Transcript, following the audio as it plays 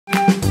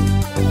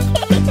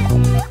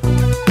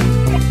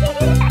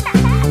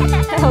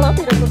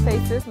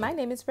viewers, my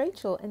name is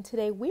Rachel and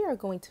today we are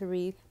going to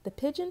read The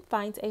Pigeon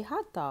Finds a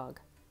Hot Dog.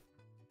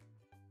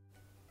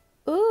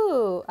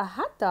 Ooh, a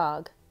hot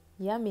dog.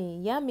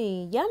 Yummy,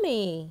 yummy,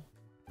 yummy.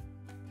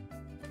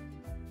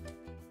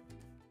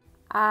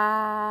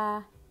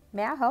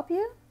 May I help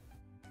you?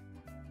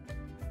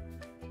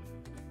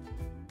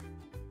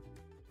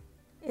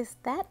 Is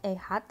that a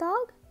hot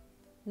dog?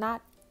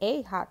 Not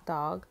a hot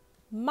dog,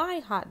 my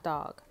hot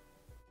dog.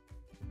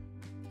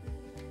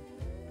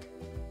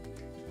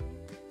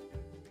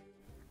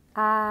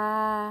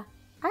 I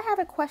have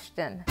a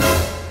question.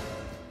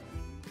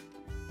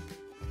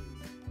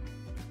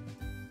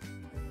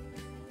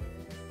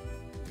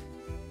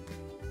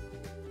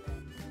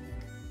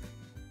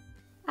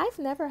 I've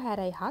never had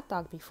a hot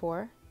dog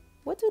before.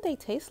 What do they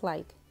taste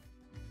like?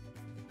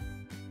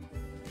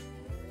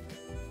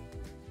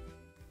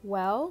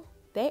 Well,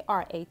 they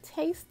are a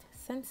taste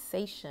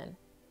sensation.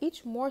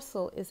 Each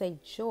morsel is a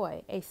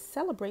joy, a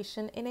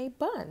celebration in a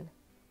bun.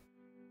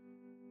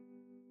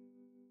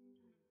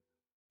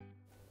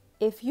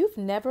 If you've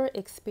never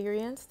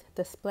experienced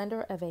the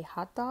splendor of a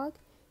hot dog,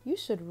 you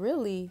should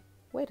really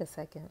wait a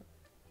second.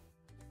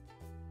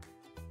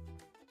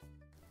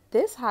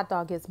 This hot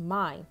dog is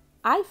mine.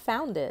 I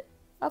found it.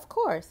 Of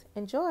course,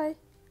 enjoy.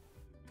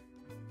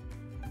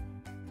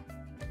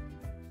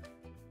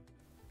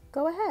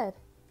 Go ahead.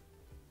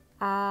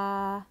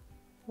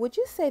 Would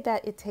you say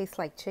that it tastes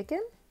like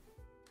chicken?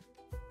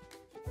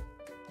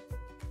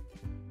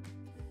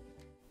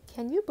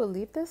 Can you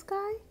believe this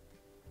guy?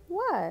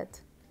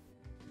 What?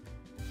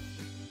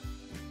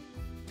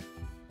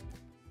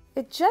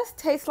 It just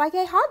tastes like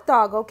a hot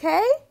dog,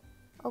 okay?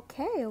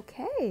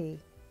 Okay.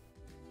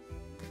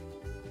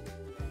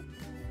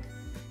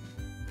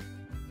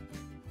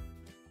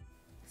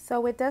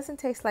 So it doesn't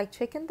taste like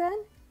chicken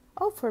then?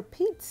 Oh, for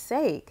Pete's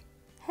sake.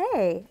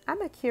 Hey,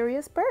 I'm a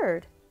curious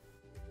bird.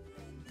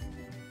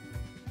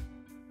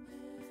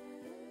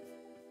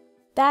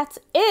 That's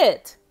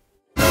it!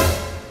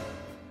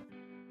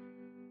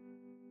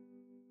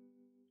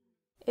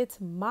 It's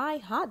my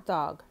hot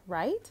dog,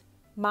 right?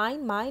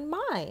 Mine, mine,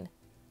 mine.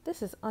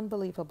 This is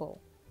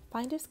unbelievable.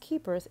 Finders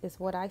keepers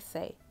is what I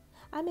say.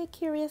 I'm a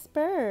curious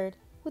bird.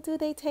 What do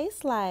they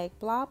taste like?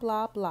 Blah,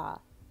 blah, blah.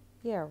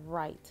 Yeah,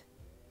 right.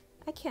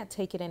 I can't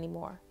take it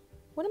anymore.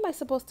 What am I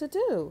supposed to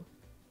do?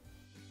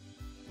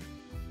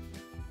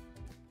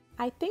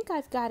 I think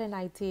I've got an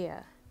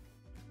idea.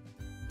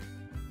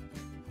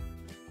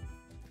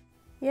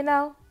 You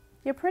know,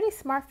 you're pretty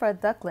smart for a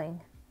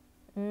duckling.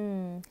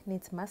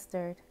 Needs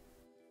mustard.